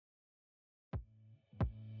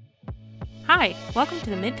Hi, welcome to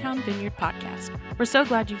the Midtown Vineyard Podcast. We're so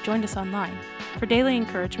glad you've joined us online. For daily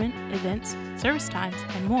encouragement, events, service times,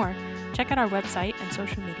 and more, check out our website and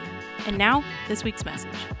social media. And now, this week's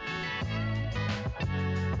message.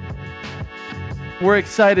 We're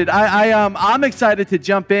excited. I'm excited to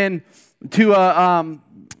jump in to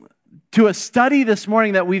a study this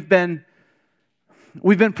morning that we've been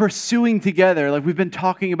pursuing together. Like, we've been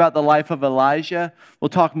talking about the life of Elijah. We'll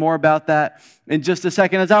talk more about that in just a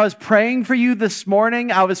second. As I was praying for you this morning,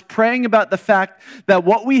 I was praying about the fact that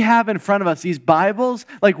what we have in front of us, these Bibles,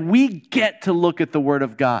 like, we get to look at the Word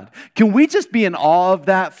of God. Can we just be in awe of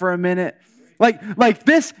that for a minute? Like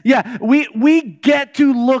this, yeah, we get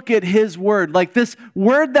to look at His Word. Like, this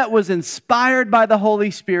Word that was inspired by the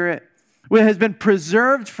Holy Spirit, which has been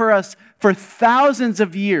preserved for us for thousands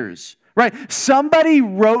of years. Right? Somebody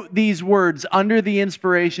wrote these words under the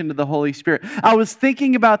inspiration of the Holy Spirit. I was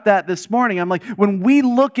thinking about that this morning. I'm like, when we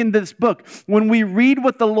look in this book, when we read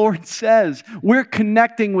what the Lord says, we're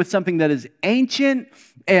connecting with something that is ancient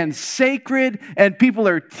and sacred, and people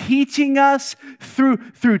are teaching us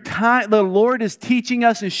through time. The Lord is teaching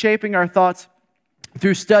us and shaping our thoughts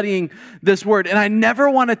through studying this word. And I never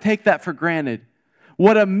want to take that for granted.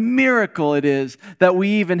 What a miracle it is that we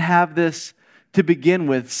even have this to begin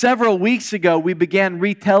with. Several weeks ago, we began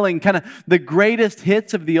retelling kind of the greatest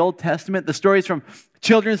hits of the Old Testament, the stories from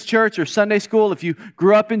children's church or Sunday school, if you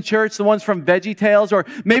grew up in church, the ones from Veggie Tales, or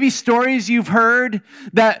maybe stories you've heard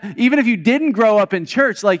that even if you didn't grow up in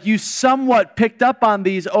church, like, you somewhat picked up on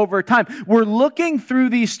these over time. We're looking through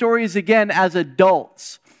these stories again as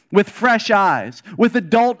adults, with fresh eyes, with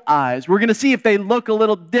adult eyes. We're going to see if they look a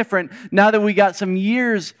little different now that we got some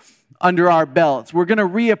years under our belts. We're going to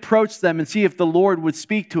reapproach them and see if the Lord would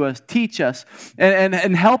speak to us, teach us,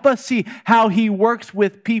 and help us see how He works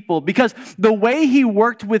with people. Because the way He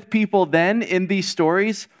worked with people then in these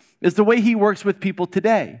stories is the way He works with people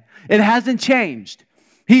today. It hasn't changed.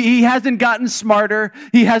 He hasn't gotten smarter.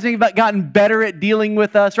 He hasn't gotten better at dealing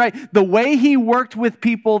with us, right? The way He worked with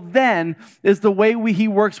people then is the way He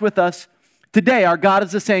works with us today. Our God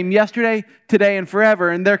is the same yesterday, today, and forever.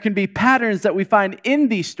 And there can be patterns that we find in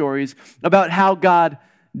these stories about how God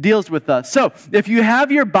deals with us. So if you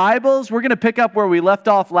have your Bibles, we're going to pick up where we left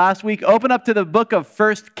off last week. Open up to the book of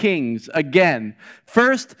 1 Kings again.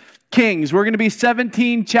 1 Kings. We're going to be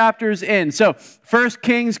 17 chapters in. So 1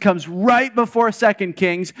 Kings comes right before 2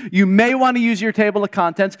 Kings. You may want to use your table of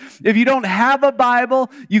contents. If you don't have a Bible,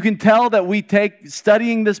 you can tell that we take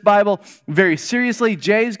studying this Bible very seriously.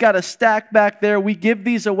 Jay's got a stack back there. We give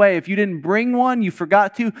these away. If you didn't bring one, you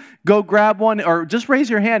forgot to, go grab one, or just raise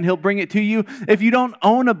your hand. He'll bring it to you. If you don't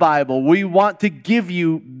own a Bible, we want to give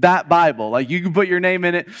you that Bible. Like, you can put your name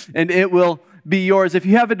in it and it will be yours. If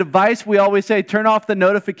you have a device, we always say turn off the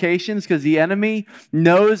notifications, because the enemy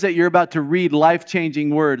knows that you're about to read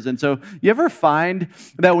life-changing words. And so, you ever find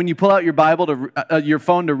that when you pull out your Bible to your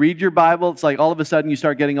phone to read your Bible, it's like all of a sudden you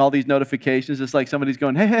start getting all these notifications. It's like somebody's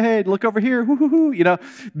going, hey, look over here. Woo. You know,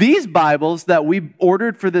 these Bibles that we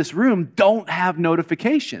ordered for this room don't have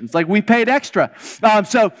notifications. Like, we paid extra.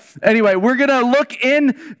 So anyway, we're going to look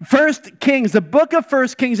in 1 Kings. The book of 1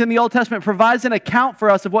 Kings in the Old Testament provides an account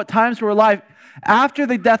for us of what times were alive after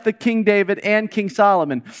the death of King David and King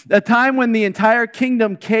Solomon, a time when the entire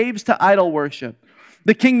kingdom caves to idol worship.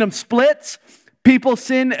 The kingdom splits, people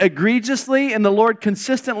sin egregiously, and the Lord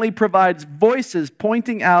consistently provides voices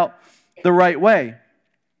pointing out the right way.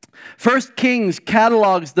 1 Kings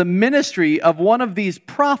catalogs the ministry of one of these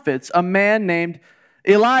prophets, a man named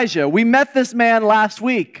Elijah. We met this man last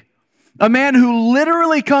week. A man who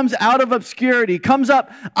literally comes out of obscurity, comes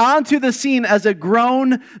up onto the scene as a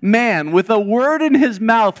grown man with a word in his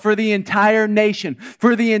mouth for the entire nation,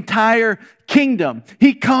 for the entire kingdom.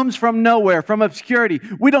 He comes from nowhere, from obscurity.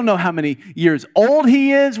 We don't know how many years old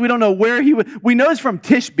he is. We don't know where he was. We know he's from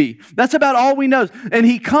Tishbe. That's about all we know. And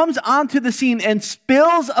he comes onto the scene and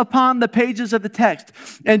spills upon the pages of the text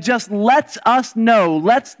and just lets us know,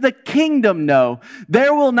 lets the kingdom know,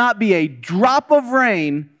 there will not be a drop of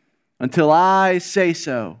rain until I say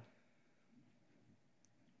so.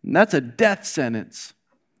 And that's a death sentence,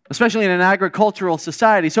 especially in an agricultural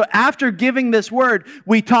society. So after giving this word,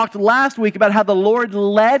 we talked last week about how the Lord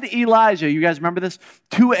led Elijah, you guys remember this,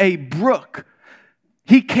 to a brook.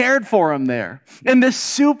 He cared for him there in this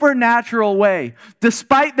supernatural way.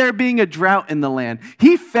 Despite there being a drought in the land,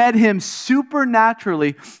 He fed him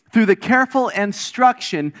supernaturally through the careful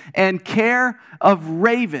instruction and care of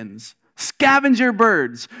ravens, scavenger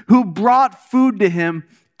birds, who brought food to him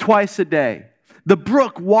twice a day. The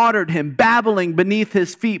brook watered him, babbling beneath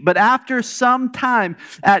his feet. But after some time,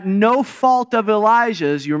 at no fault of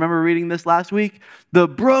Elijah's, you remember reading this last week, the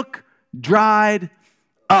brook dried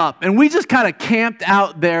up. And we just kind of camped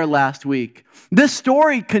out there last week. This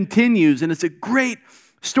story continues, and it's a great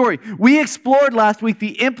story. We explored last week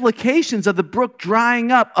the implications of the brook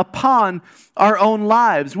drying up upon our own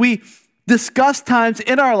lives. We discussed times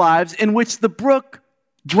in our lives in which the brook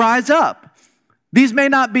dries up. These may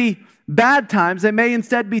not be bad times. They may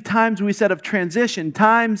instead be times, we said, of transition,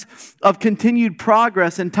 times of continued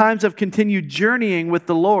progress, and times of continued journeying with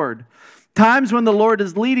the Lord. Times when the Lord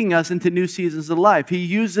is leading us into new seasons of life. He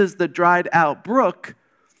uses the dried out brook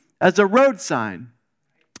as a road sign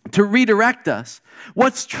to redirect us.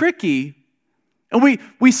 What's tricky, and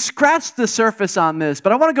we scratched the surface on this,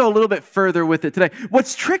 but I want to go a little bit further with it today.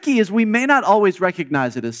 What's tricky is we may not always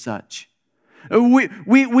recognize it as such.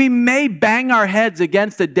 We may bang our heads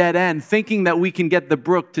against a dead end thinking that we can get the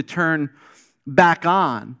brook to turn back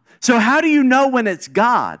on. So how do you know when it's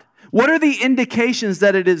God? What are the indications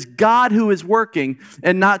that it is God who is working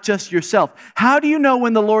and not just yourself? How do you know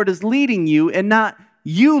when the Lord is leading you and not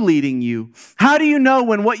you leading you? How do you know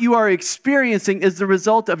when what you are experiencing is the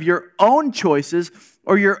result of your own choices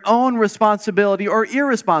or your own responsibility or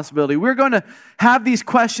irresponsibility? We're going to have these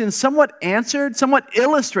questions somewhat answered, somewhat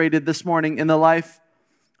illustrated this morning in the life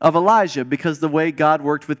of Elijah, because the way God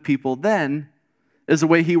worked with people then is the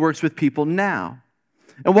way he works with people now.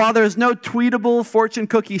 And while there's no tweetable fortune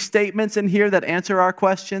cookie statements in here that answer our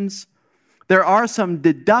questions, there are some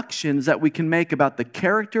deductions that we can make about the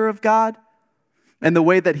character of God and the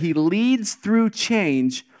way that he leads through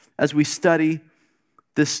change as we study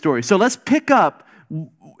this story. So let's pick up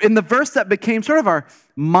in the verse that became sort of our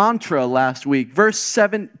mantra last week, verse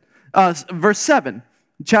 7,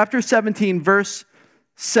 chapter 17, verse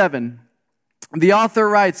 7. The author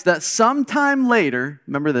writes that sometime later,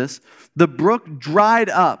 remember this, the brook dried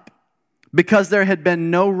up because there had been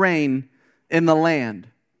no rain in the land.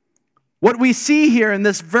 What we see here in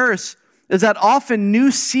this verse is that often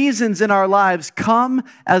new seasons in our lives come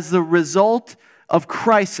as the result of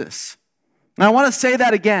crisis. And I want to say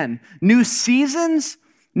that again. New seasons,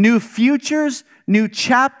 new futures, new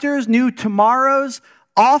chapters, new tomorrows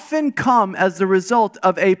often come as the result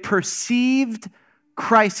of a perceived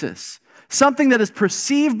crisis. Something that is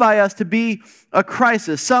perceived by us to be a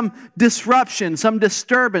crisis, some disruption, some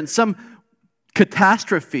disturbance, some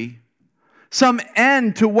catastrophe, some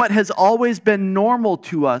end to what has always been normal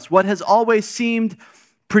to us, what has always seemed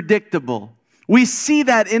predictable. We see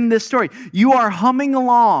that in this story. You are humming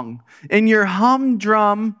along in your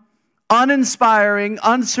humdrum, uninspiring,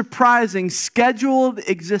 unsurprising, scheduled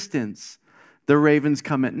existence. The ravens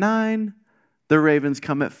come at 9, the ravens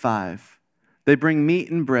come at 5. They bring meat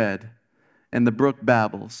and bread, and the brook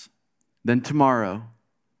babbles. Then tomorrow,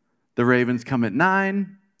 the ravens come at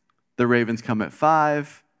 9, the ravens come at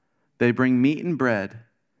 5. They bring meat and bread,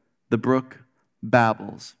 the brook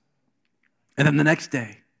babbles. And then the next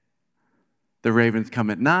day, the ravens come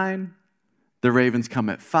at 9, the ravens come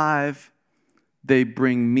at 5. They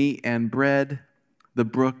bring meat and bread, the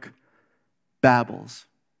brook babbles.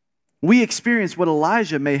 We experience what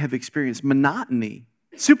Elijah may have experienced, monotony,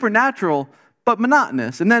 supernatural, but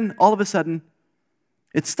monotonous. And then all of a sudden,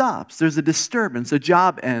 it stops. There's a disturbance. A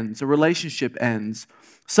job ends. A relationship ends.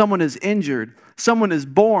 Someone is injured. Someone is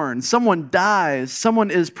born. Someone dies.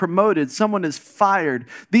 Someone is promoted. Someone is fired.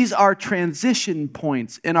 These are transition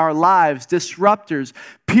points in our lives, disruptors,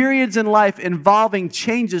 periods in life involving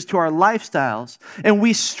changes to our lifestyles. And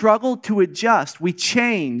we struggle to adjust. We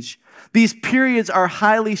change. These periods are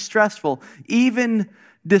highly stressful, even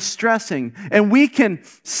distressing. And we can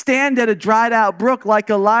stand at a dried out brook like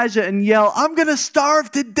Elijah and yell, "I'm going to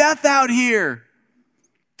starve to death out here."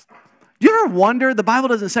 You ever wonder, the Bible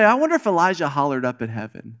doesn't say, I wonder if Elijah hollered up at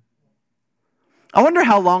heaven. I wonder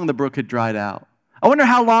how long the brook had dried out. I wonder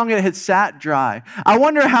how long it had sat dry. I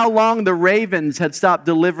wonder how long the ravens had stopped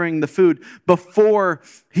delivering the food before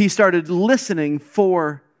he started listening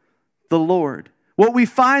for the Lord. What we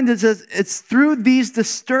find is that it's through these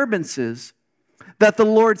disturbances that the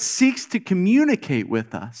Lord seeks to communicate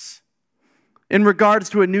with us in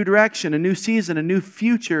regards to a new direction, a new season, a new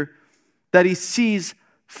future that he sees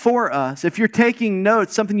for us. If you're taking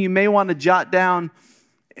notes, something you may want to jot down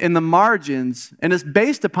in the margins, and it's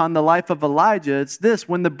based upon the life of Elijah, it's this: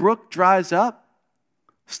 when the brook dries up,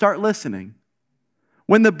 start listening.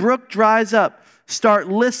 When the brook dries up, start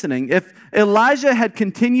listening. If Elijah had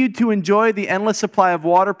continued to enjoy the endless supply of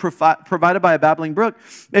water provided by a babbling brook,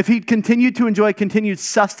 if he'd continued to enjoy continued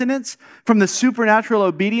sustenance from the supernatural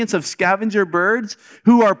obedience of scavenger birds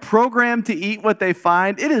who are programmed to eat what they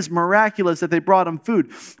find, it is miraculous that they brought him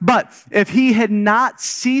food. But if he had not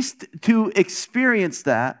ceased to experience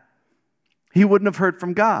that, he wouldn't have heard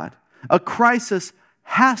from God. A crisis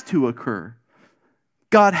has to occur.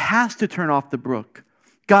 God has to turn off the brook.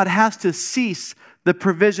 God has to cease the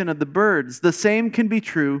provision of the birds. The same can be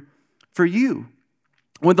true for you.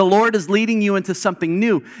 When the Lord is leading you into something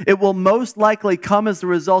new, it will most likely come as the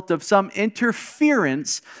result of some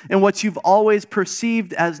interference in what you've always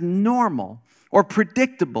perceived as normal or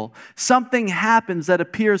predictable. Something happens that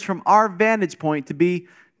appears from our vantage point to be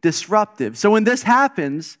disruptive. So when this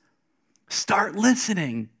happens, start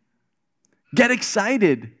listening. Get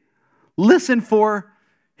excited. Listen for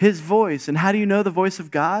His voice. And how do you know the voice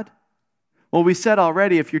of God? Well, we said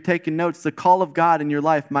already, if you're taking notes, the call of God in your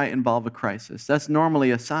life might involve a crisis. That's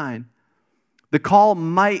normally a sign. The call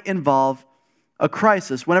might involve a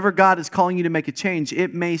crisis. Whenever God is calling you to make a change,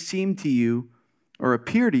 it may seem to you or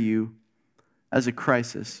appear to you as a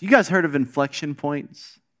crisis. You guys heard of inflection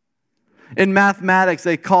points? In mathematics,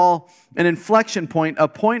 they call an inflection point a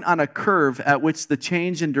point on a curve at which the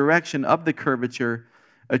change in direction of the curvature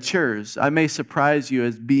occurs. I may surprise you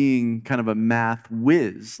as being kind of a math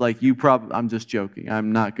whiz. I'm just joking.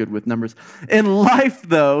 I'm not good with numbers. In life,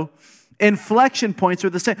 though, inflection points are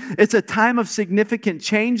the same. It's a time of significant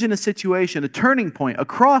change in a situation, a turning point, a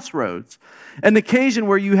crossroads, an occasion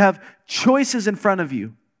where you have choices in front of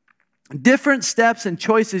you. Different steps and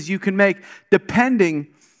choices you can make depending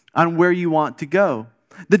on where you want to go.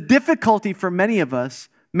 The difficulty for many of us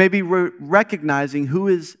may be recognizing who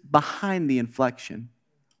is behind the inflection.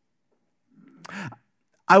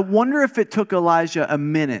 I wonder if it took Elijah a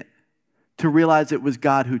minute to realize it was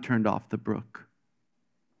God who turned off the brook.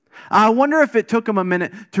 I wonder if it took him a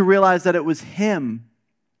minute to realize that it was him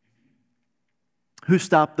who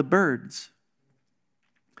stopped the birds.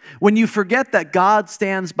 When you forget that God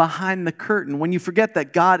stands behind the curtain, when you forget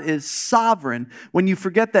that God is sovereign, when you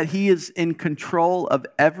forget that He is in control of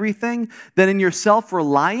everything, then in your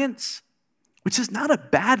self-reliance, which is not a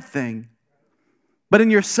bad thing, but in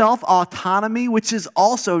your self-autonomy, which is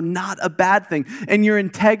also not a bad thing, and your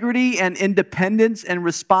integrity and independence and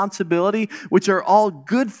responsibility, which are all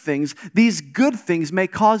good things, these good things may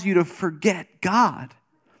cause you to forget God,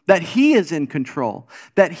 that He is in control,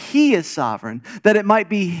 that He is sovereign, that it might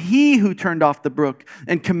be He who turned off the brook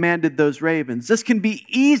and commanded those ravens. This can be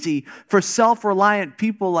easy for self-reliant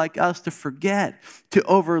people like us to forget, to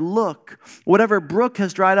overlook. Whatever brook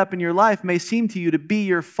has dried up in your life may seem to you to be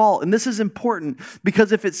your fault. And this is important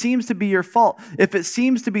because if it seems to be your fault, if it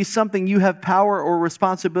seems to be something you have power or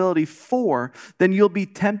responsibility for, then you'll be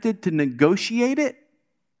tempted to negotiate it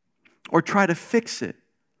or try to fix it.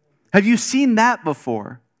 Have you seen that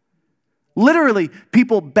before? Literally,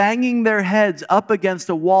 people banging their heads up against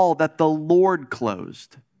a wall that the Lord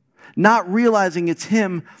closed, not realizing it's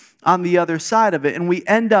Him on the other side of it. And we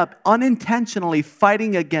end up unintentionally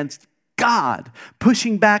fighting against God,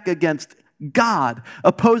 pushing back against God,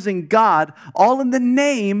 opposing God, all in the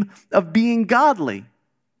name of being godly.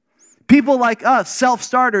 People like us,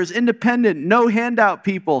 self-starters, independent, no-handout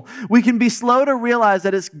people, we can be slow to realize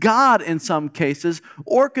that it's God in some cases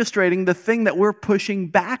orchestrating the thing that we're pushing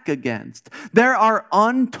back against. There are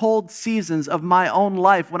untold seasons of my own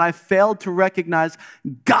life when I failed to recognize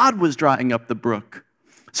God was drying up the brook.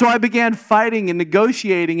 So I began fighting and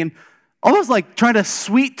negotiating and almost like trying to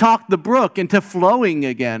sweet talk the brook into flowing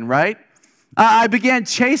again, right? I began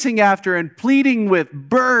chasing after and pleading with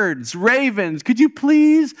birds, ravens. Could you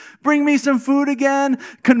please bring me some food again?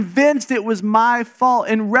 Convinced it was my fault.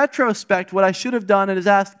 In retrospect, what I should have done is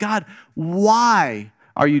asked God, why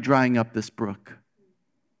are you drying up this brook?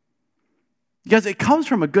 Because it comes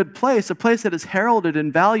from a good place, a place that is heralded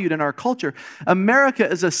and valued in our culture. America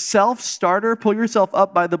is a self-starter, pull yourself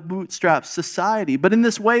up by the bootstraps society. But in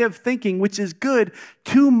this way of thinking, which is good,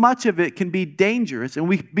 too much of it can be dangerous. And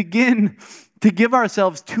we begin to give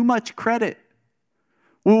ourselves too much credit.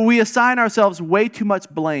 We assign ourselves way too much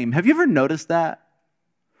blame. Have you ever noticed that?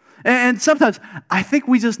 And sometimes I think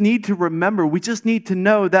we just need to remember, we just need to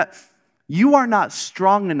know that you are not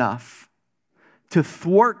strong enough to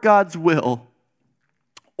thwart God's will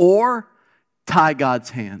or tie God's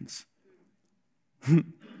hands.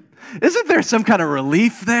 Isn't there some kind of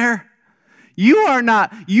relief there? You are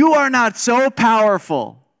not so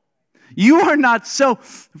powerful. You are not so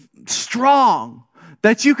strong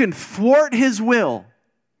that you can thwart His will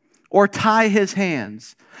or tie His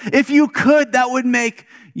hands. If you could, that would make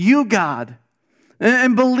you God.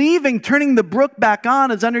 And believing turning the brook back on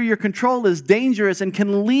is under your control is dangerous and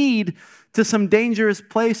can lead to some dangerous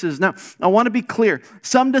places. Now, I want to be clear.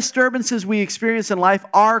 Some disturbances we experience in life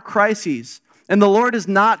are crises, and the Lord is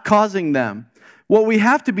not causing them. What we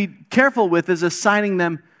have to be careful with is assigning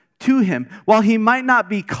them to Him. While He might not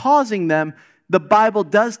be causing them, the Bible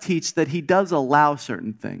does teach that He does allow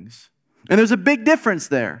certain things. And there's a big difference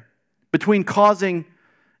there between causing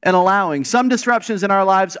and allowing. Some disruptions in our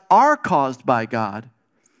lives are caused by God.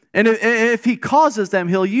 And if he causes them,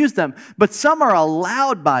 he'll use them. But some are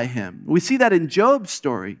allowed by him. We see that in Job's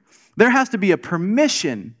story. There has to be a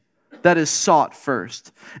permission that is sought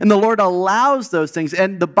first. And the Lord allows those things.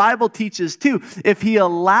 And the Bible teaches too, if he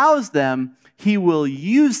allows them, he will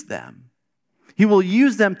use them. He will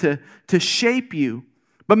use them to shape you.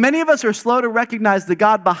 But many of us are slow to recognize the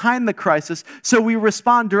God behind the crisis, so we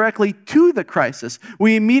respond directly to the crisis.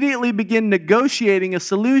 We immediately begin negotiating a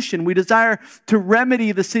solution. We desire to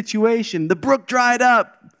remedy the situation. The brook dried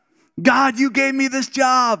up. God, you gave me this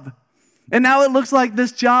job. And now it looks like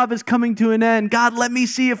this job is coming to an end. God, let me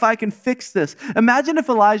see if I can fix this. Imagine if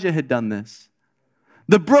Elijah had done this.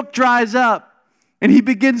 The brook dries up. And he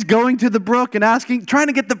begins going to the brook and trying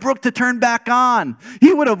to get the brook to turn back on.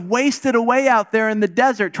 He would have wasted away out there in the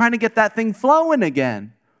desert trying to get that thing flowing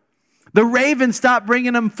again. The ravens stopped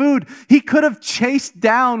bringing him food. He could have chased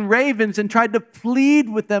down ravens and tried to plead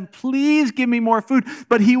with them, please give me more food.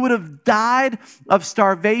 But he would have died of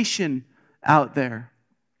starvation out there.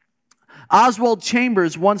 Oswald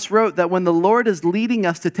Chambers once wrote that when the Lord is leading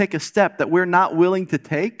us to take a step that we're not willing to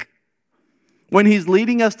take, when he's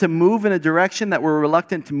leading us to move in a direction that we're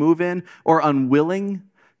reluctant to move in or unwilling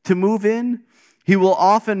to move in, he will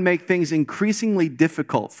often make things increasingly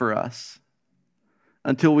difficult for us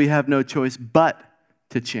until we have no choice but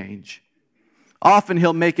to change. Often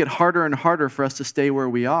he'll make it harder and harder for us to stay where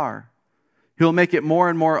we are. He'll make it more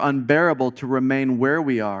and more unbearable to remain where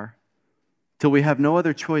we are till we have no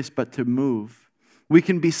other choice but to move. We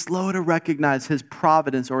can be slow to recognize his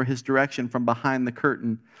providence or his direction from behind the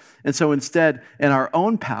curtain. And so instead, in our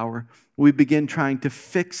own power, we begin trying to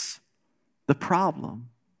fix the problem.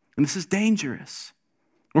 And this is dangerous.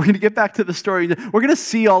 We're going to get back to the story. We're going to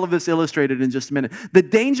see all of this illustrated in just a minute. The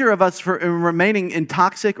danger of us for remaining in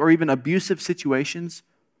toxic or even abusive situations,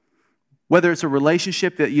 whether it's a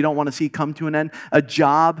relationship that you don't want to see come to an end, a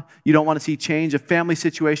job you don't want to see change, a family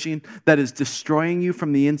situation that is destroying you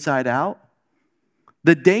from the inside out.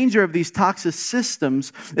 The danger of these toxic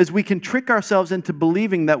systems is we can trick ourselves into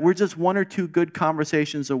believing that we're just one or two good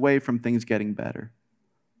conversations away from things getting better.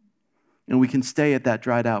 And we can stay at that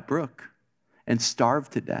dried out brook and starve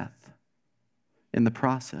to death in the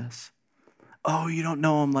process. Oh, you don't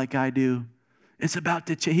know him like I do. It's about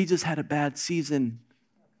to change. He just had a bad season.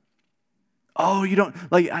 Oh, you don't,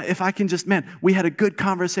 like, if I can just, man, we had a good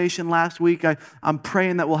conversation last week. I'm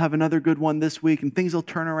praying that we'll have another good one this week and things will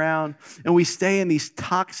turn around. And we stay in these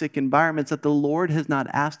toxic environments that the Lord has not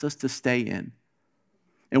asked us to stay in.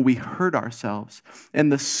 And we hurt ourselves.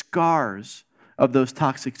 And the scars of those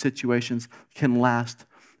toxic situations can last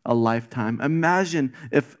a lifetime. Imagine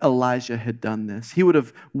if Elijah had done this. He would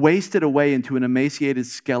have wasted away into an emaciated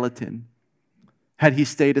skeleton had he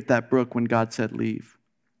stayed at that brook when God said leave.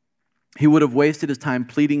 He would have wasted his time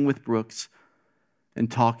pleading with brooks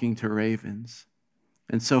and talking to ravens.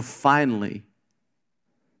 And so finally,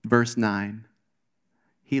 verse 9,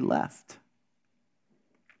 he left.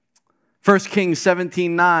 1 Kings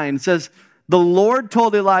 17:9 says, the Lord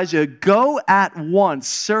told Elijah, go at once,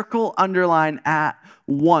 circle, underline, at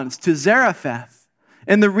once, to Zarephath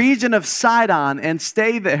in the region of Sidon and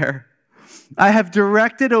stay there. I have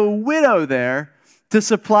directed a widow there to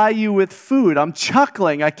supply you with food. I'm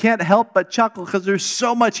chuckling. I can't help but chuckle because there's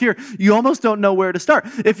so much here. You almost don't know where to start.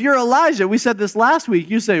 If you're Elijah, we said this last week,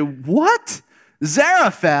 you say, what?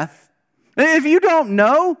 Zarephath? If you don't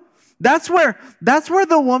know, that's where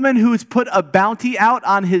the woman who's put a bounty out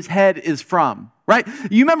on his head is from, right?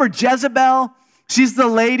 You remember Jezebel? She's the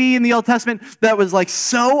lady in the Old Testament that was like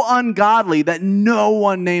so ungodly that no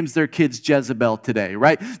one names their kids Jezebel today,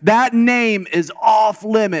 right? That name is off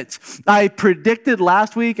limits. I predicted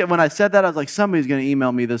last week, and when I said that, I was like, somebody's going to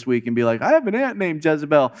email me this week and be like, I have an aunt named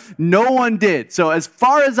Jezebel. No one did. So as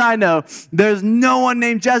far as I know, there's no one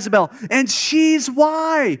named Jezebel. And she's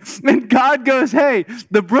why. And God goes, hey,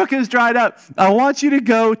 the brook is dried up. I want you to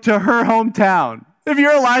go to her hometown. If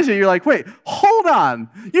you're Elijah, you're like, wait, hold on.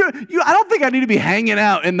 I don't think I need to be hanging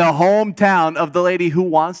out in the hometown of the lady who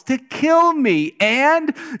wants to kill me.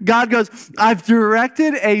 And God goes, I've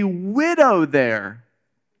directed a widow there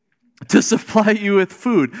to supply you with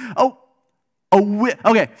food.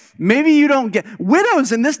 Okay, maybe you don't get,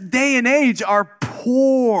 widows in this day and age are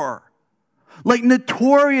poor. Like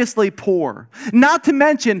notoriously poor. Not to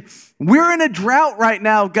mention, we're in a drought right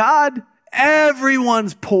now, God.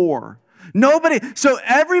 Everyone's poor. Nobody. So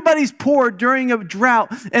everybody's poor during a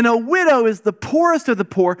drought, and a widow is the poorest of the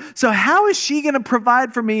poor. So how is she going to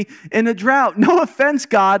provide for me in a drought? No offense,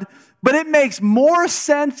 God, but it makes more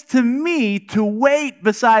sense to me to wait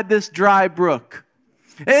beside this dry brook.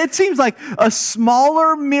 It seems like a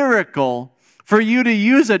smaller miracle for you to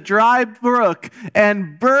use a dry brook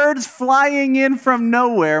and birds flying in from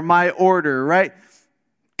nowhere, my order, right?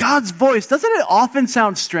 God's voice, doesn't it often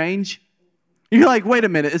sound strange? You're like, wait a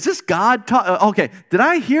minute, is this God? Okay, did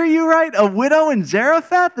I hear you right? A widow in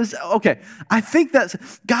Zarephath? Okay, I think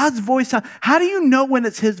that's God's voice. How do you know when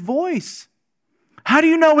it's his voice? How do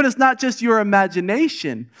you know when it's not just your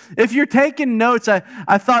imagination? If you're taking notes,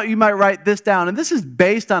 I thought you might write this down. And this is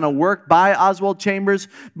based on a work by Oswald Chambers.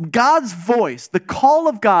 God's voice, the call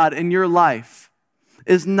of God in your life,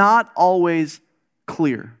 is not always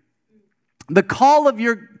clear. The call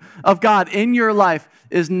of God in your life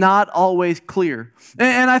is not always clear.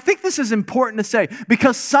 And I think this is important to say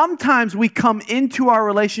because sometimes we come into our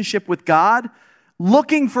relationship with God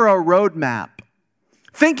looking for a roadmap,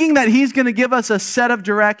 thinking that he's going to give us a set of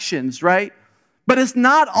directions, right? But it's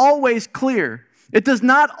not always clear. It does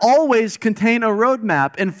not always contain a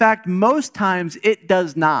roadmap. In fact, most times it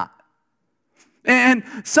does not. And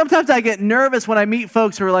sometimes I get nervous when I meet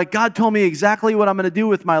folks who are like, God told me exactly what I'm going to do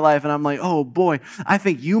with my life. And I'm like, oh boy, I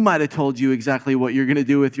think you might have told you exactly what you're going to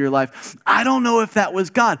do with your life. I don't know if that was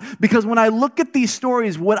God. Because when I look at these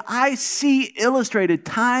stories, what I see illustrated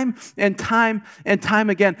time and time and time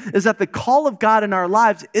again is that the call of God in our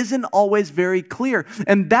lives isn't always very clear.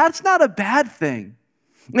 And that's not a bad thing.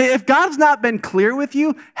 If God's not been clear with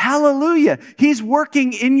you, hallelujah. He's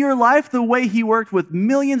working in your life the way he worked with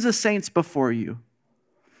millions of saints before you.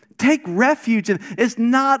 Take refuge in it's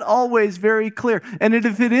not always very clear. And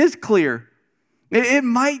if it is clear, it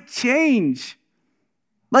might change.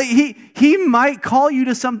 Like he might call you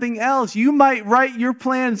to something else. You might write your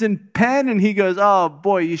plans in pen and he goes, oh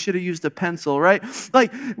boy, you should have used a pencil, right?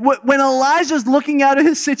 Like when Elijah's looking out of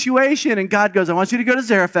his situation and God goes, I want you to go to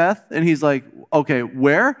Zarephath. And he's like, okay,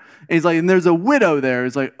 where? And he's like, and there's a widow there.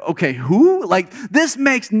 He's like, okay, who? Like this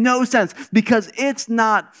makes no sense because it's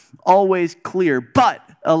not always clear. But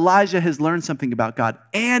Elijah has learned something about God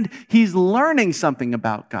and he's learning something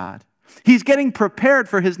about God. He's getting prepared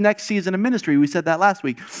for his next season of ministry. We said that last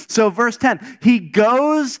week. So verse 10, he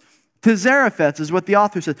goes to Zarephath, is what the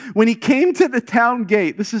author says. When he came to the town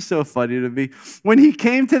gate, this is so funny to me. When he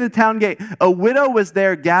came to the town gate, a widow was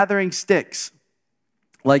there gathering sticks,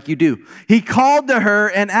 like you do. He called to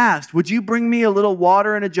her and asked, would you bring me a little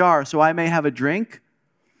water in a jar so I may have a drink?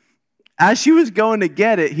 As she was going to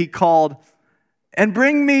get it, he called, and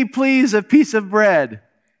bring me, please, a piece of bread.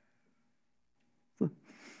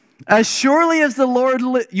 As surely as the Lord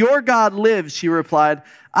your God lives, she replied,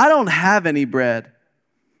 I don't have any bread.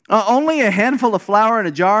 Only a handful of flour in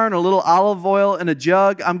a jar and a little olive oil in a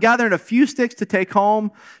jug. I'm gathering a few sticks to take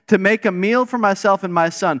home to make a meal for myself and my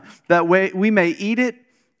son. That way we may eat it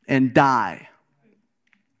and die.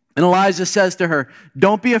 And Elijah says to her,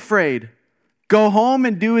 don't be afraid. Go home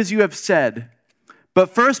and do as you have said.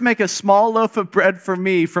 But first make a small loaf of bread for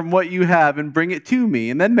me from what you have and bring it to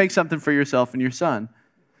me. And then make something for yourself and your son.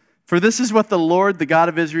 For this is what the Lord, the God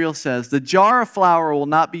of Israel, says. The jar of flour will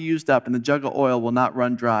not be used up, and the jug of oil will not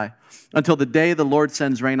run dry, until the day the Lord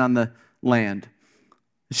sends rain on the land.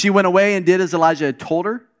 She went away and did as Elijah had told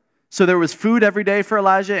her. So there was food every day for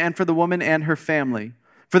Elijah and for the woman and her family.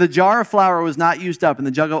 For the jar of flour was not used up, and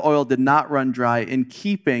the jug of oil did not run dry, in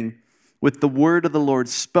keeping with the word of the Lord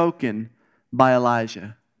spoken by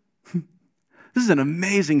Elijah. This is an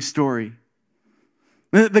amazing story.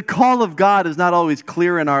 The call of God is not always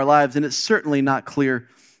clear in our lives, and it's certainly not clear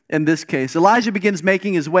in this case. Elijah begins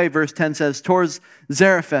making his way, verse 10 says, towards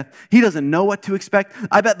Zarephath. He doesn't know what to expect.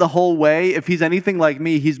 I bet the whole way, if he's anything like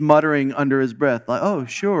me, he's muttering under his breath, like, oh,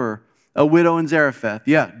 sure, a widow in Zarephath.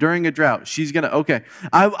 Yeah, during a drought. She's going to, okay.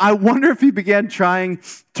 I wonder if he began trying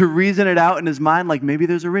to reason it out in his mind, like maybe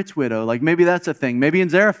there's a rich widow, like maybe that's a thing. Maybe in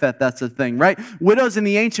Zarephath that's a thing, right? Widows in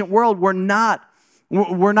the ancient world were not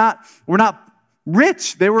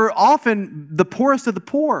rich. They were often the poorest of the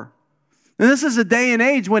poor. And this is a day and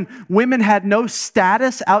age when women had no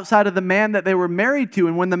status outside of the man that they were married to.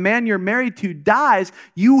 And when the man you're married to dies,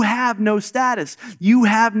 you have no status. You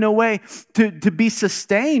have no way to be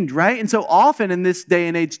sustained, right? And so often in this day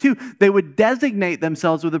and age too, they would designate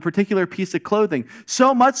themselves with a particular piece of clothing.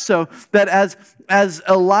 So much so that as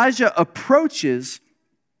Elijah approaches,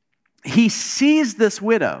 he sees this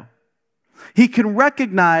widow. He can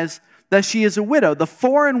recognize that she is a widow. The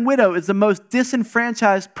foreign widow is the most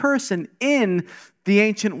disenfranchised person in the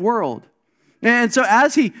ancient world. And so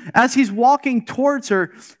as he's walking towards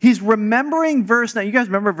her, he's remembering verse 9. You guys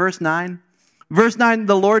remember verse 9? Verse 9,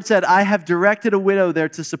 the Lord said, I have directed a widow there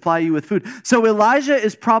to supply you with food. So Elijah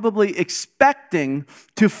is probably expecting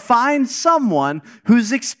to find someone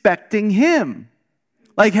who's expecting him.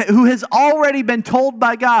 Like who has already been told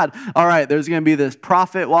by God, all right, there's going to be this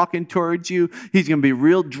prophet walking towards you. He's going to be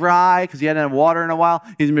real dry because he hadn't had water in a while.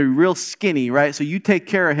 He's going to be real skinny, right? So you take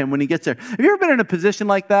care of him when he gets there. Have you ever been in a position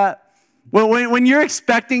like that? Well, when you're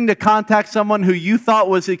expecting to contact someone who you thought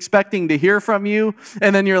was expecting to hear from you,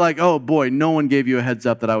 and then you're like, oh boy, no one gave you a heads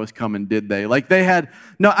up that I was coming, did they? Like they had,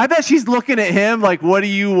 no, I bet she's looking at him like, what do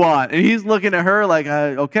you want? And he's looking at her like,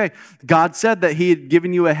 okay, God said that he had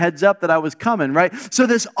given you a heads up that I was coming, right? So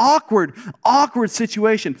this awkward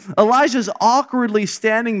situation. Elijah's awkwardly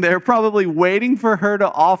standing there, probably waiting for her to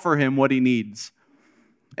offer him what he needs.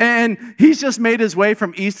 And he's just made his way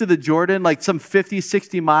from east of the Jordan, like some 50,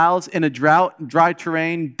 60 miles in a drought, dry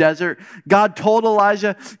terrain, desert. God told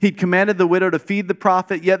Elijah he'd commanded the widow to feed the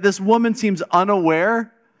prophet, yet this woman seems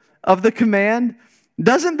unaware of the command.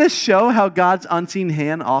 Doesn't this show how God's unseen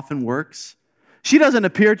hand often works? She doesn't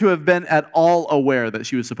appear to have been at all aware that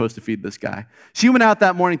she was supposed to feed this guy. She went out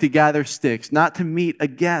that morning to gather sticks, not to meet a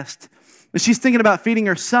guest. But she's thinking about feeding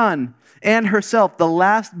her son and herself the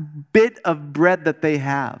last bit of bread that they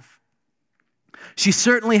have. She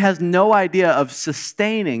certainly has no idea of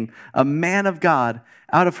sustaining a man of God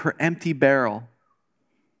out of her empty barrel.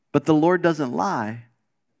 But the Lord doesn't lie.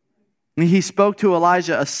 He spoke to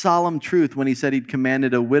Elijah a solemn truth when he said he'd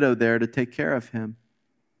commanded a widow there to take care of him.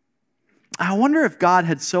 I wonder if God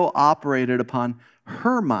had so operated upon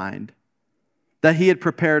her mind that he had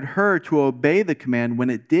prepared her to obey the command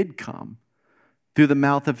when it did come through the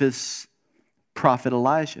mouth of his prophet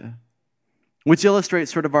Elijah, which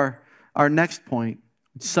illustrates sort of our next point.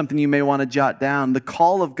 It's something you may want to jot down. The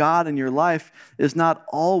call of God in your life is not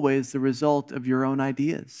always the result of your own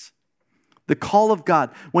ideas. The call of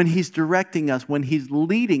God, when he's directing us, when he's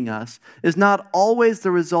leading us, is not always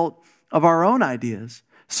the result of our own ideas.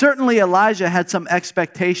 Certainly Elijah had some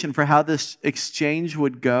expectation for how this exchange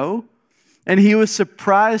would go, and he was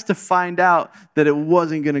surprised to find out that it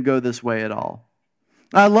wasn't going to go this way at all.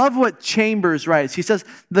 I love what Chambers writes. He says,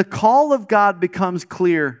 the call of God becomes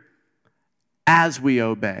clear as we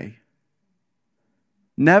obey,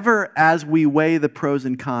 never as we weigh the pros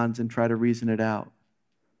and cons and try to reason it out.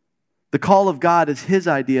 The call of God is his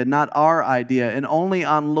idea, not our idea, and only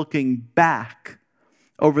on looking back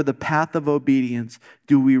over the path of obedience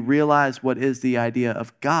do we realize what is the idea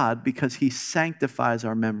of God, because he sanctifies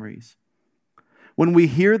our memories. When we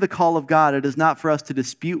hear the call of God, it is not for us to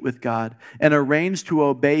dispute with God and arrange to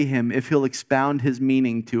obey him if he'll expound his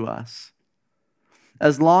meaning to us.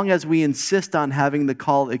 As long as we insist on having the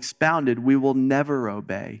call expounded, we will never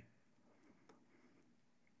obey.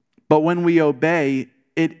 But when we obey,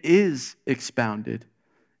 it is expounded.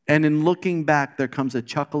 And in looking back, there comes a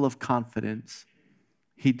chuckle of confidence.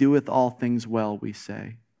 He doeth all things well, we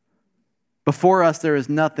say. Before us there is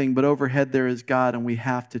nothing, but overhead there is God, and we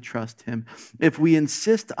have to trust him. If we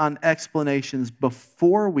insist on explanations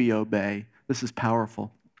before we obey, this is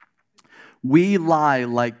powerful. We lie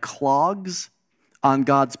like clogs on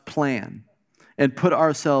God's plan and put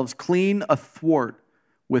ourselves clean athwart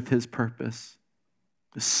with his purpose.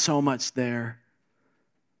 There's so much there.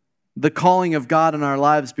 The calling of God in our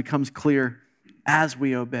lives becomes clear as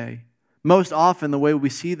we obey. Most often, the way we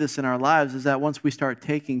see this in our lives is that once we start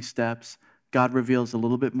taking steps, God reveals a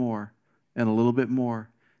little bit more and a little bit more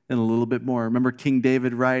and a little bit more. Remember King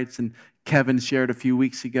David writes, and Kevin shared a few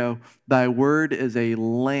weeks ago, thy word is a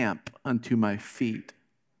lamp unto my feet.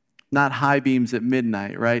 Not high beams at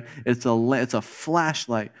midnight, right? It's a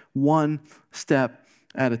flashlight, one step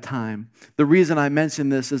at a time. The reason I mention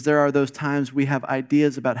this is there are those times we have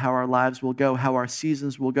ideas about how our lives will go, how our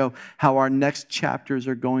seasons will go, how our next chapters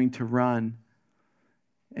are going to run.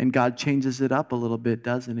 And God changes it up a little bit,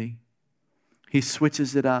 doesn't he? He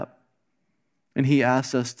switches it up, and he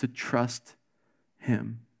asks us to trust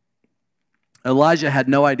him. Elijah had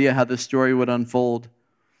no idea how this story would unfold,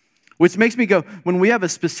 which makes me go, when we have a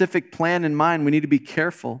specific plan in mind, we need to be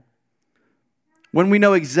careful. When we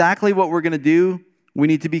know exactly what we're going to do, we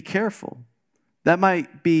need to be careful. That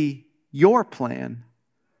might be your plan,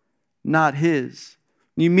 not his.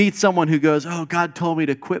 You meet someone who goes, oh, God told me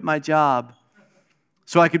to quit my job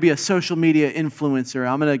so I could be a social media influencer.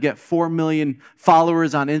 I'm going to get 4 million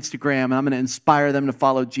followers on Instagram, and I'm going to inspire them to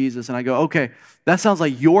follow Jesus. And I go, okay, that sounds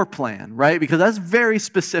like your plan, right? Because that's very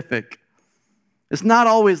specific. It's not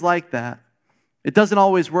always like that. It doesn't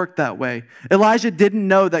always work that way. Elijah didn't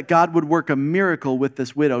know that God would work a miracle with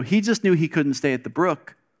this widow. He just knew he couldn't stay at the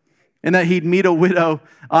brook. and that he'd meet a widow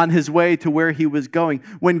on his way to where he was going.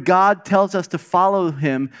 When God tells us to follow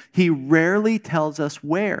him, he rarely tells us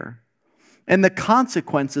where. And the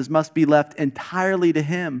consequences must be left entirely to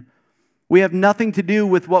him. We have nothing to do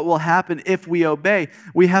with what will happen if we obey.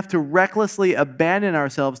 We have to recklessly abandon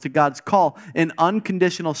ourselves to God's call in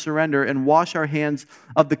unconditional surrender and wash our hands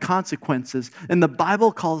of the consequences. And the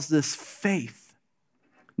Bible calls this faith,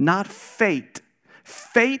 not fate.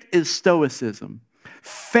 Fate is stoicism.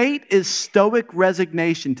 Fate is stoic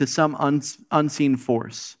resignation to some unseen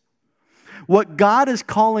force. What God is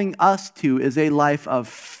calling us to is a life of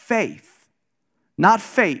faith, not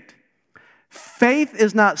fate. Faith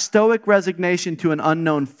is not stoic resignation to an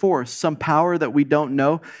unknown force, some power that we don't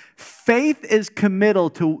know. Faith is committal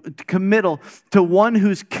to one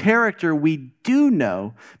whose character we do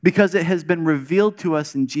know because it has been revealed to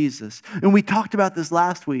us in Jesus. And we talked about this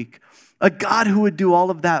last week. A God who would do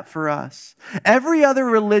all of that for us. Every other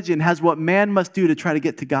religion has what man must do to try to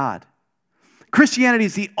get to God. Christianity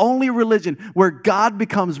is the only religion where God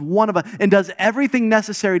becomes one of us and does everything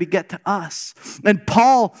necessary to get to us. And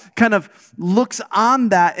Paul kind of looks on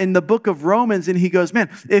that in the book of Romans, and he goes, man,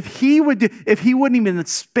 if he wouldn't even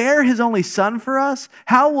spare his only son for us,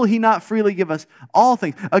 how will he not freely give us all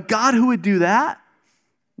things? A God who would do that?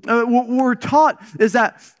 What we're taught is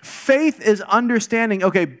that faith is understanding,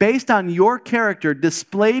 okay, based on your character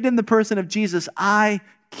displayed in the person of Jesus, I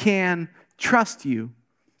can trust you.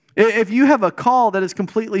 If you have a call that is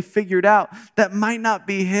completely figured out, that might not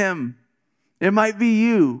be him. It might be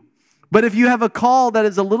you. But if you have a call that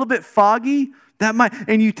is a little bit foggy,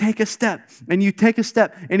 and you take a step, and you take a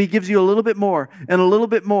step, and he gives you a little bit more, and a little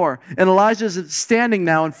bit more. And Elijah's standing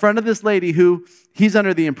now in front of this lady who he's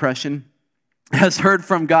under the impression has heard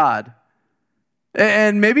from God.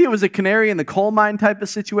 And maybe it was a canary in the coal mine type of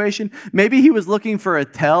situation. Maybe he was looking for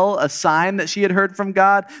a sign that she had heard from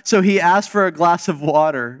God. So he asked for a glass of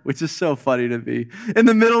water, which is so funny to me, in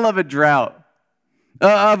the middle of a drought,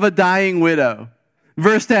 of a dying widow.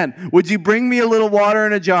 Verse 10, would you bring me a little water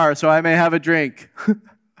in a jar so I may have a drink?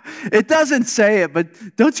 It doesn't say it, but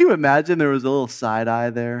don't you imagine there was a little side eye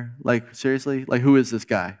there? Like, seriously? Like, who is this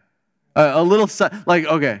guy? A little side, like,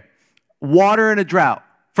 okay, water in a drought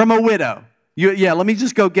from a widow. Let me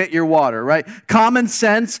just go get your water, right? Common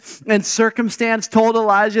sense and circumstance told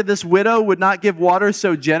Elijah this widow would not give water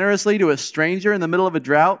so generously to a stranger in the middle of a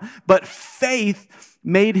drought, but faith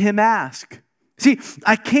made him ask. See,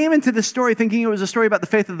 I came into this story thinking it was a story about the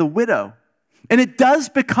faith of the widow, and it does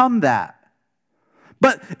become that.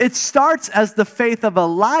 But it starts as the faith of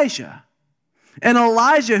Elijah, and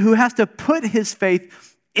Elijah who has to put his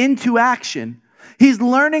faith into action. He's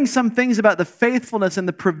learning some things about the faithfulness and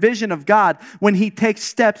the provision of God when he takes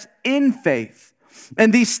steps in faith.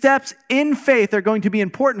 And these steps in faith are going to be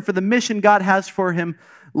important for the mission God has for him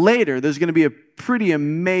later. There's going to be a pretty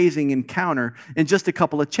amazing encounter in just a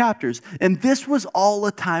couple of chapters. And this was all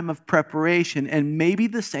a time of preparation, and maybe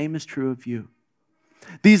the same is true of you.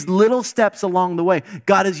 These little steps along the way,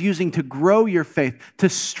 God is using to grow your faith, to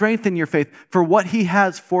strengthen your faith for what he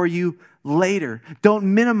has for you later.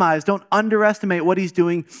 Don't minimize, don't underestimate what he's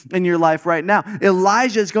doing in your life right now.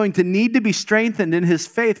 Elijah is going to need to be strengthened in his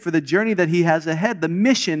faith for the journey that he has ahead, the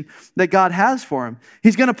mission that God has for him.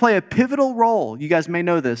 He's going to play a pivotal role, you guys may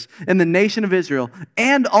know this, in the nation of Israel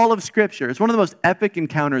and all of Scripture. It's one of the most epic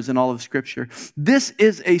encounters in all of Scripture. This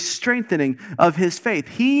is a strengthening of his faith.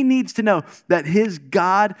 He needs to know that his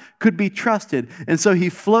God could be trusted. And so he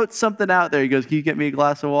floats something out there. He goes, can you get me a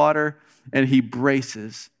glass of water? And he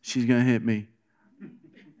braces. She's going to hit me.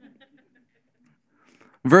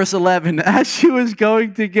 Verse 11, as she was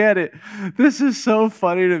going to get it. This is so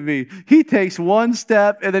funny to me. He takes one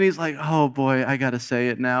step and then he's like, oh boy, I got to say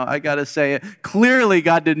it now. I got to say it. Clearly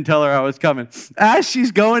God didn't tell her I was coming. As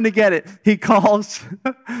she's going to get it, he calls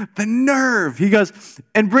the nerve. He goes,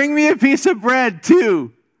 and bring me a piece of bread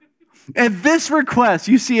too. And this request,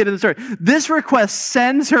 you see it in the story, this request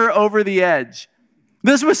sends her over the edge.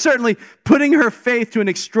 This was certainly putting her faith to an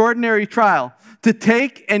extraordinary trial, to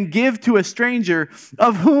take and give to a stranger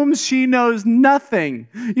of whom she knows nothing.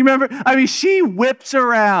 You remember? She whips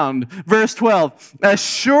around. Verse 12, as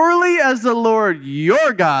surely as the Lord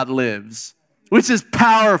your God lives, which is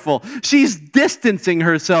powerful. She's distancing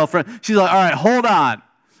herself. She's like, all right, hold on.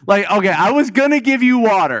 Like, okay, I was going to give you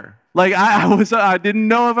water. Like, I didn't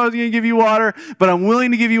know if I was going to give you water, but I'm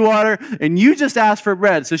willing to give you water, and you just asked for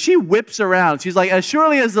bread. So she whips around. She's like, as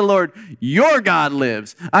surely as the Lord, your God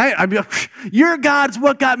lives. Your God's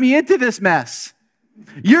what got me into this mess.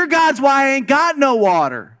 Your God's why I ain't got no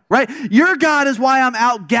water. right? Your God is why I'm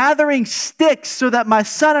out gathering sticks so that my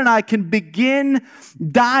son and I can begin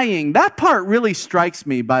dying. That part really strikes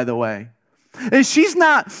me, by the way. And she's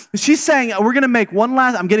saying, we're going to make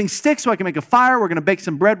I'm getting sticks so I can make a fire. We're going to bake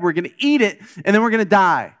some bread. We're going to eat it, and then we're going to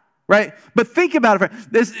die, right? But think about it.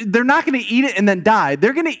 They're not going to eat it and then die.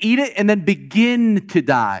 They're going to eat it and then begin to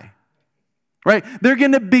die, right? They're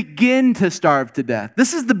going to begin to starve to death.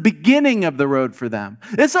 This is the beginning of the road for them.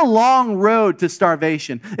 It's a long road to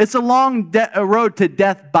starvation. It's a long road to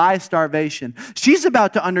death by starvation. She's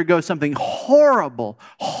about to undergo something horrible,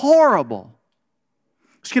 horrible.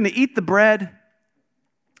 She's going to eat the bread,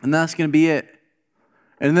 and that's going to be it.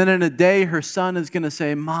 And then in a day, her son is going to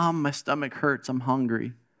say, Mom, my stomach hurts. I'm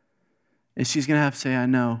hungry. And she's going to have to say, I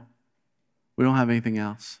know. We don't have anything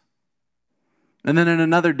else. And then in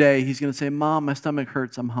another day, he's going to say, Mom, my stomach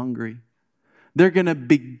hurts. I'm hungry. They're going to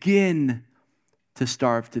begin to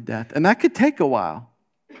starve to death. And that could take a while.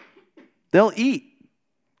 They'll eat,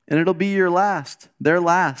 and it'll be their last.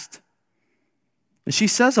 And she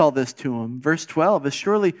says all this to him. Verse 12, as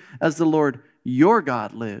surely as the Lord your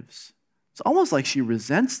God lives. It's almost like she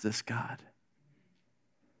resents this God.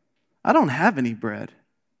 I don't have any bread.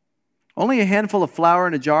 Only a handful of flour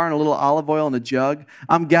in a jar and a little olive oil in a jug.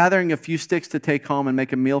 I'm gathering a few sticks to take home and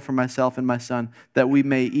make a meal for myself and my son, that we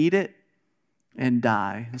may eat it and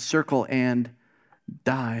die. Circle and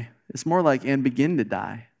die. It's more like and begin to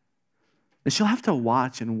die. And she'll have to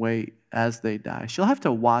watch and wait as they die. She'll have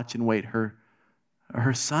to watch and wait her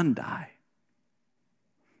son die.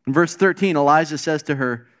 In verse 13, Elijah says to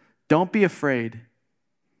her, don't be afraid.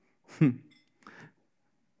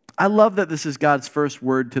 I love that this is God's first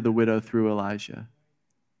word to the widow through Elijah.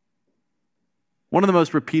 One of the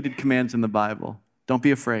most repeated commands in the Bible. Don't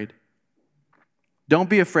be afraid. Don't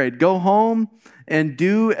be afraid. Go home and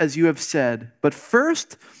do as you have said. But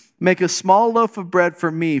first, make a small loaf of bread for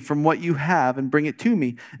me from what you have and bring it to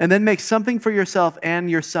me. And then make something for yourself and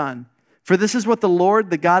your son. For this is what the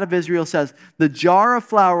Lord, the God of Israel, says. The jar of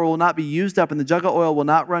flour will not be used up and the jug of oil will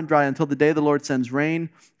not run dry until the day the Lord sends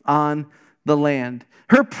rain on the land.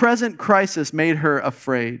 Her present crisis made her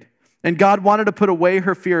afraid. And God wanted to put away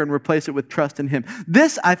her fear and replace it with trust in Him.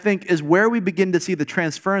 This, I think, is where we begin to see the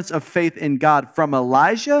transference of faith in God from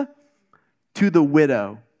Elijah to the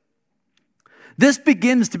widow. This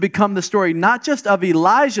begins to become the story not just of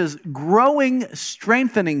Elijah's growing,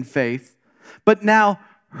 strengthening faith, but now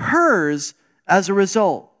hers as a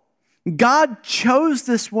result. God chose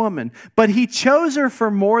this woman, but He chose her for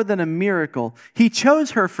more than a miracle. He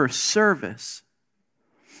chose her for service.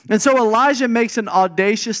 And so Elijah makes an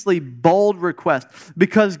audaciously bold request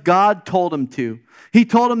because God told him to. He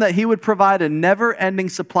told him that he would provide a never-ending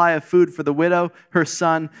supply of food for the widow, her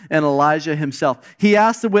son, and Elijah himself. He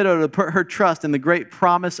asked the widow to put her trust in the great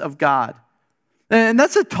promise of God. And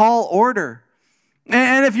that's a tall order.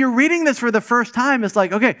 And if you're reading this for the first time, it's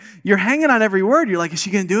like, okay, you're hanging on every word. You're like, is she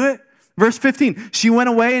going to do it? Verse 15, she went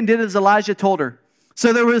away and did as Elijah told her.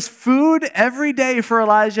 So there was food every day for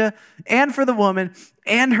Elijah and for the woman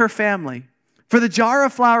and her family. For the jar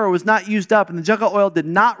of flour was not used up and the jug of oil did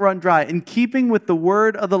not run dry, in keeping with the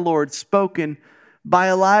word of the Lord spoken by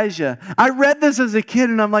Elijah. I read this as a kid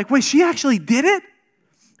and I'm like, wait, she actually did it?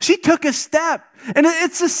 She took a step. And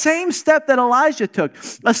it's the same step that Elijah took,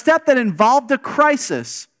 a step that involved a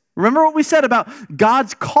crisis. Remember what we said about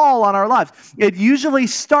God's call on our lives. It usually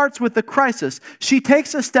starts with a crisis. She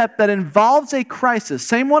takes a step that involves a crisis,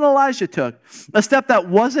 same one Elijah took, a step that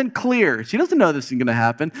wasn't clear. She doesn't know this is going to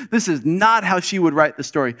happen. This is not how she would write the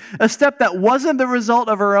story. A step that wasn't the result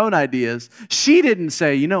of her own ideas. She didn't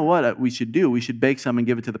say, you know what we should do? We should bake some and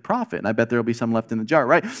give it to the prophet, and I bet there will be some left in the jar,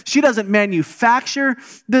 right? She doesn't manufacture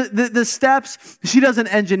the steps. She doesn't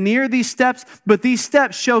engineer these steps, but these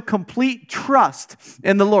steps show complete trust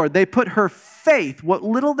in the Lord. They put her faith, what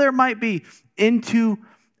little there might be, into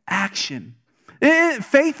action.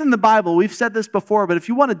 Faith in the Bible, we've said this before, but if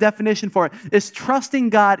you want a definition for it, is trusting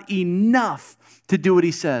God enough to do what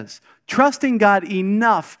He says. Trusting God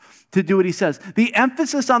enough to do what He says. The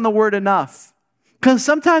emphasis on the word enough, because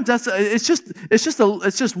sometimes it's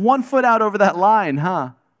just 1 foot out over that line, huh?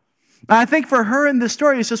 And I think for her in this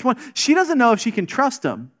story, it's just one. She doesn't know if she can trust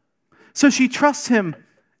Him, so she trusts Him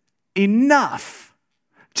enough.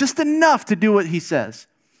 Just enough to do what He says.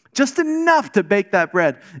 Just enough to bake that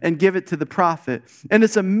bread and give it to the prophet. And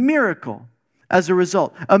it's a miracle as a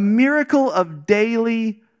result. A miracle of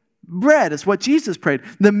daily bread is what Jesus prayed.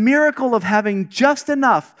 The miracle of having just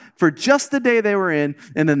enough for just the day they were in,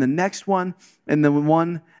 and then the next one, and then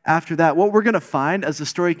one after that. What we're going to find as the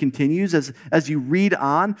story continues, as you read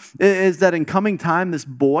on, is that in coming time, this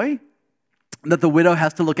boy that the widow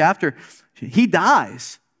has to look after, he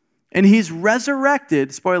dies. And he's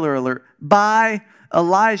resurrected, spoiler alert, by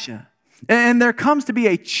Elijah. And there comes to be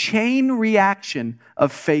a chain reaction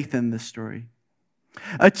of faith in this story.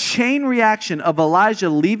 A chain reaction of Elijah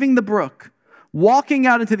leaving the brook, walking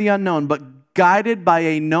out into the unknown, but guided by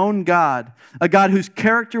a known God, a God whose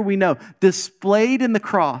character we know, displayed in the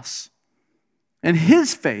cross. And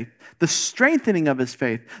his faith, the strengthening of his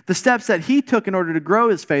faith, the steps that he took in order to grow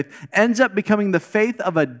his faith, ends up becoming the faith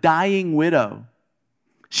of a dying widow.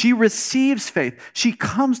 She receives faith. She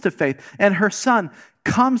comes to faith. And her son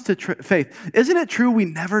comes to faith. Isn't it true we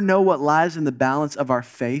never know what lies in the balance of our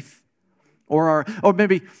faith? Or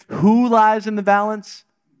maybe who lies in the balance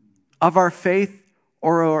of our faith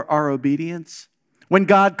or our obedience? When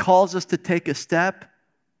God calls us to take a step,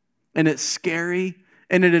 and it's scary,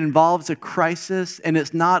 and it involves a crisis, and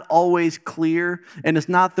it's not always clear, and it's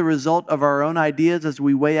not the result of our own ideas as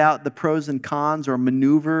we weigh out the pros and cons or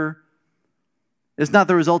maneuver. It's not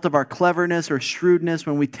the result of our cleverness or shrewdness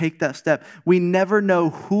when we take that step. We never know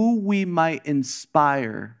who we might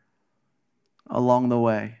inspire along the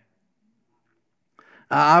way.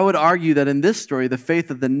 I would argue that in this story, the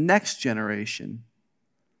faith of the next generation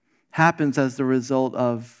happens as the result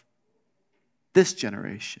of this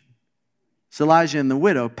generation. So Elijah and the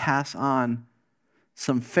widow pass on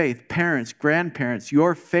some faith. Parents, grandparents,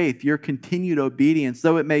 your faith, your continued obedience,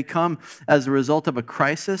 though it may come as a result of a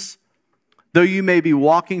crisis, though you may be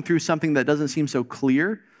walking through something that doesn't seem so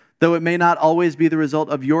clear, though it may not always be the result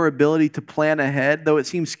of your ability to plan ahead, though it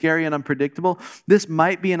seems scary and unpredictable, this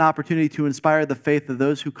might be an opportunity to inspire the faith of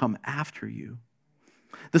those who come after you.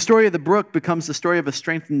 The story of the brook becomes the story of a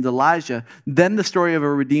strengthened Elijah, then the story of a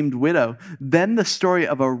redeemed widow, then the story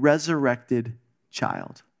of a resurrected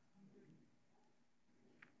child.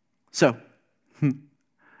 So,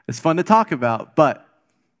 it's fun to talk about, but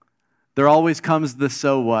there always comes the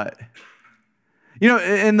so what. You know,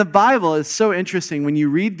 in the Bible, it's so interesting. When you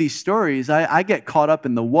read these stories, I get caught up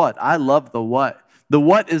in the what. I love the what. The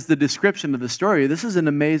what is the description of the story. This is an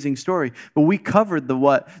amazing story, but we covered the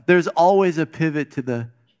what. There's always a pivot to the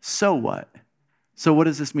so what. So what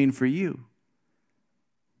does this mean for you?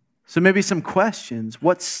 So maybe some questions.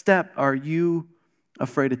 What step are you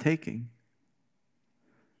afraid of taking?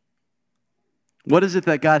 What is it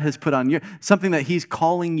that God has put on you? Something that he's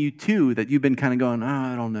calling you to that you've been kind of going,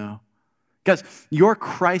 I don't know. Guys, your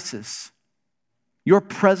crisis, your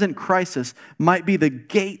present crisis might be the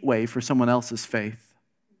gateway for someone else's faith.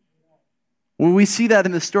 When we see that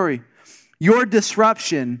in the story, your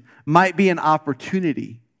disruption might be an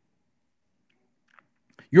opportunity.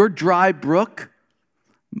 Your dry brook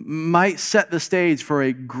might set the stage for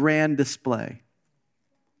a grand display.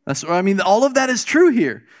 All of that is true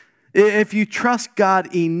here. If you trust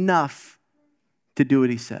God enough to do what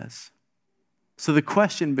he says. So the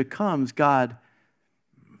question becomes, God,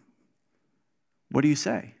 what do you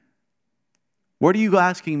say? What are you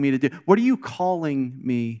asking me to do? What are you calling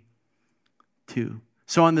me to?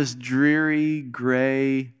 So on this dreary,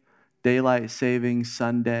 gray, daylight saving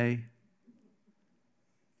Sunday,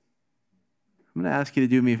 I'm going to ask you to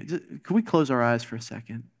do me. Can we close our eyes for a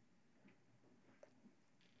second?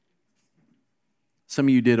 Some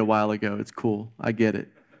of you did a while ago. It's cool. I get it.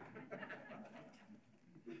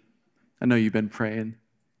 I know you've been praying.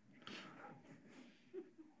 I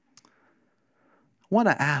want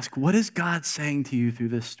to ask, what is God saying to you through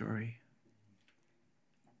this story?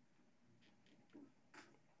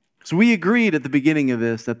 So we agreed at the beginning of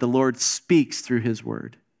this that the Lord speaks through his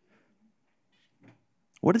word.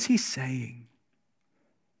 What is he saying?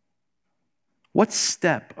 What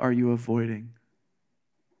step are you avoiding?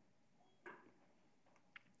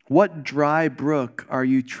 What dry brook are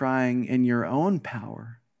you trying in your own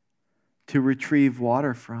power to retrieve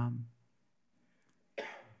water from?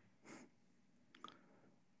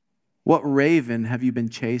 What raven have you been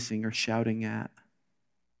chasing or shouting at?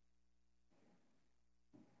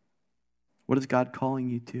 What is God calling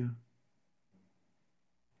you to?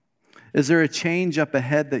 Is there a change up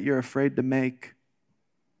ahead that you're afraid to make?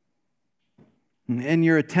 In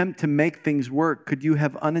your attempt to make things work, could you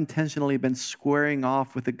have unintentionally been squaring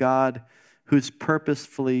off with a God who's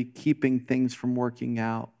purposefully keeping things from working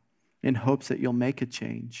out in hopes that you'll make a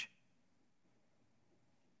change?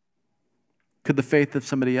 Could the faith of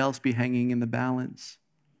somebody else be hanging in the balance?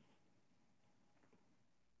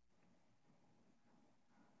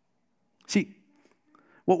 See,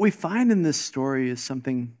 what we find in this story is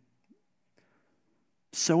something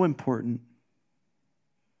so important.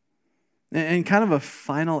 And kind of a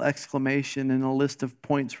final exclamation in a list of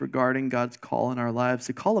points regarding God's call in our lives.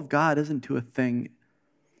 The call of God isn't to a thing.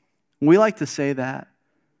 We like to say that.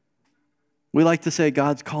 We like to say,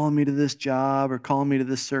 God's calling me to this job or calling me to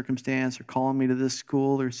this circumstance or calling me to this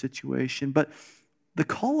school or situation. But the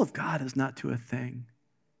call of God is not to a thing.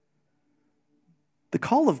 The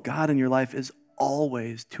call of God in your life is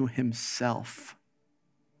always to himself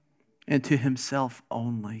and to himself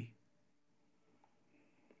only.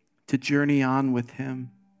 To journey on with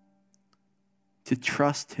him, to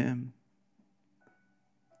trust him,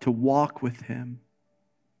 to walk with him.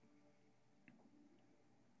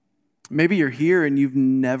 Maybe you're here and you've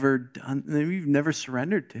never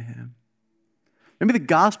surrendered to him. Maybe the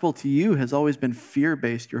gospel to you has always been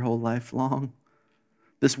fear-based your whole life long.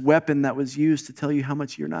 This weapon that was used to tell you how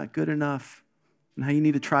much you're not good enough and how you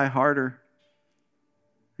need to try harder.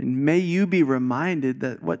 And may you be reminded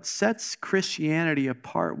that what sets Christianity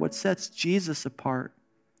apart, what sets Jesus apart,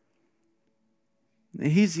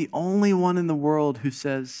 he's the only one in the world who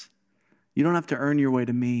says, you don't have to earn your way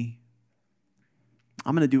to me.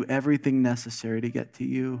 I'm going to do everything necessary to get to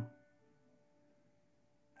you.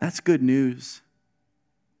 That's good news.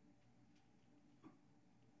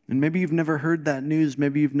 And maybe you've never heard that news.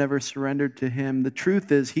 Maybe you've never surrendered to him. The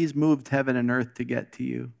truth is, he's moved heaven and earth to get to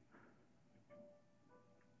you.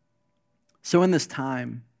 So in this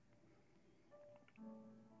time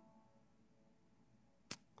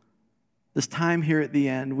here at the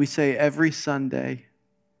end, we say every Sunday,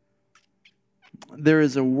 there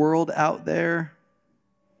is a world out there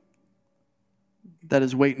that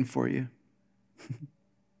is waiting for you.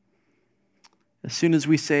 As soon as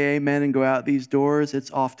we say amen and go out these doors, it's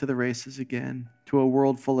off to the races again, to a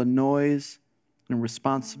world full of noise and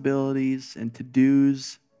responsibilities and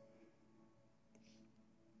to-dos.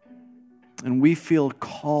 And we feel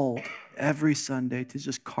called every Sunday to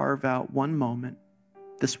just carve out one moment,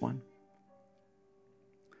 this one,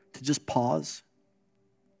 to just pause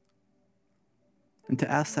and to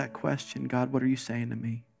ask that question, God, what are you saying to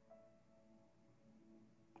me?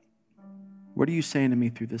 What are you saying to me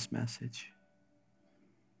through this message?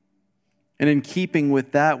 And in keeping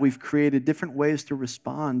with that, we've created different ways to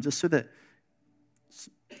respond just so that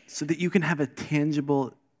you can have a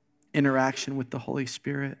tangible interaction with the Holy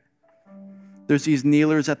Spirit. There's these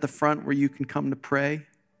kneelers at the front where you can come to pray.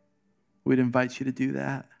 We'd invite you to do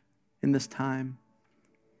that in this time.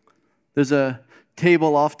 There's a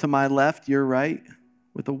table off to my left, your right,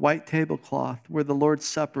 with a white tablecloth where the Lord's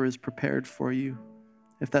Supper is prepared for you.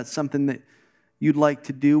 If that's something that you'd like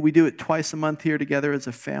to do, we do it twice a month here together as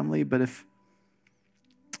a family, but if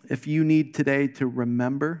you need today to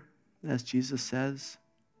remember, as Jesus says,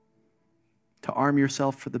 to arm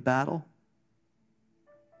yourself for the battle,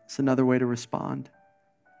 it's another way to respond.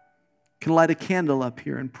 You can light a candle up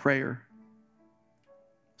here in prayer.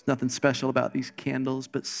 There's nothing special about these candles,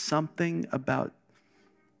 but something about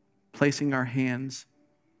placing our hands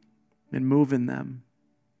and moving them.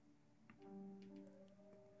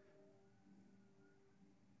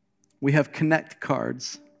 We have connect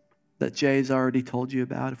cards that Jay's already told you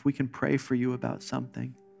about, if we can pray for you about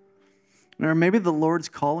something. Or maybe the Lord's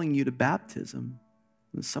calling you to baptism.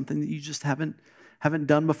 It's something that you just haven't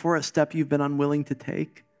done before, a step you've been unwilling to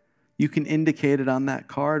take. You can indicate it on that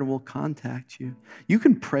card and we'll contact you. You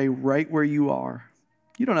can pray right where you are.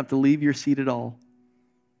 You don't have to leave your seat at all.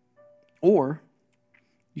 Or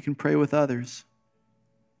you can pray with others.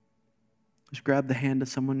 Just grab the hand of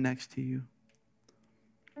someone next to you.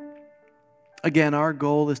 Again, our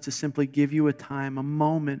goal is to simply give you a time, a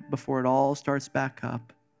moment before it all starts back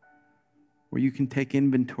up, where you can take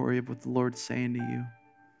inventory of what the Lord's saying to you.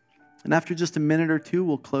 And after just a minute or two,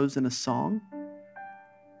 we'll close in a song.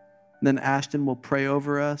 And then Ashton will pray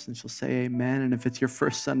over us and she'll say amen. And if it's your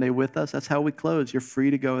first Sunday with us, that's how we close. You're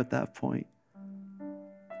free to go at that point.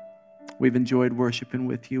 We've enjoyed worshiping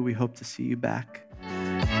with you. We hope to see you back.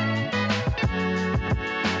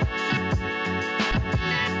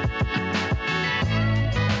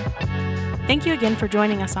 Thank you again for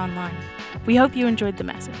joining us online. We hope you enjoyed the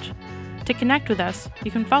message. To connect with us,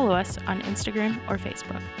 you can follow us on Instagram or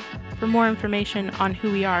Facebook. For more information on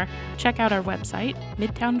who we are, check out our website,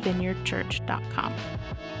 midtownvineyardchurch.com.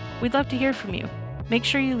 We'd love to hear from you. Make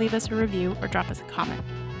sure you leave us a review or drop us a comment.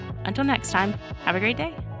 Until next time, have a great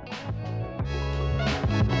day.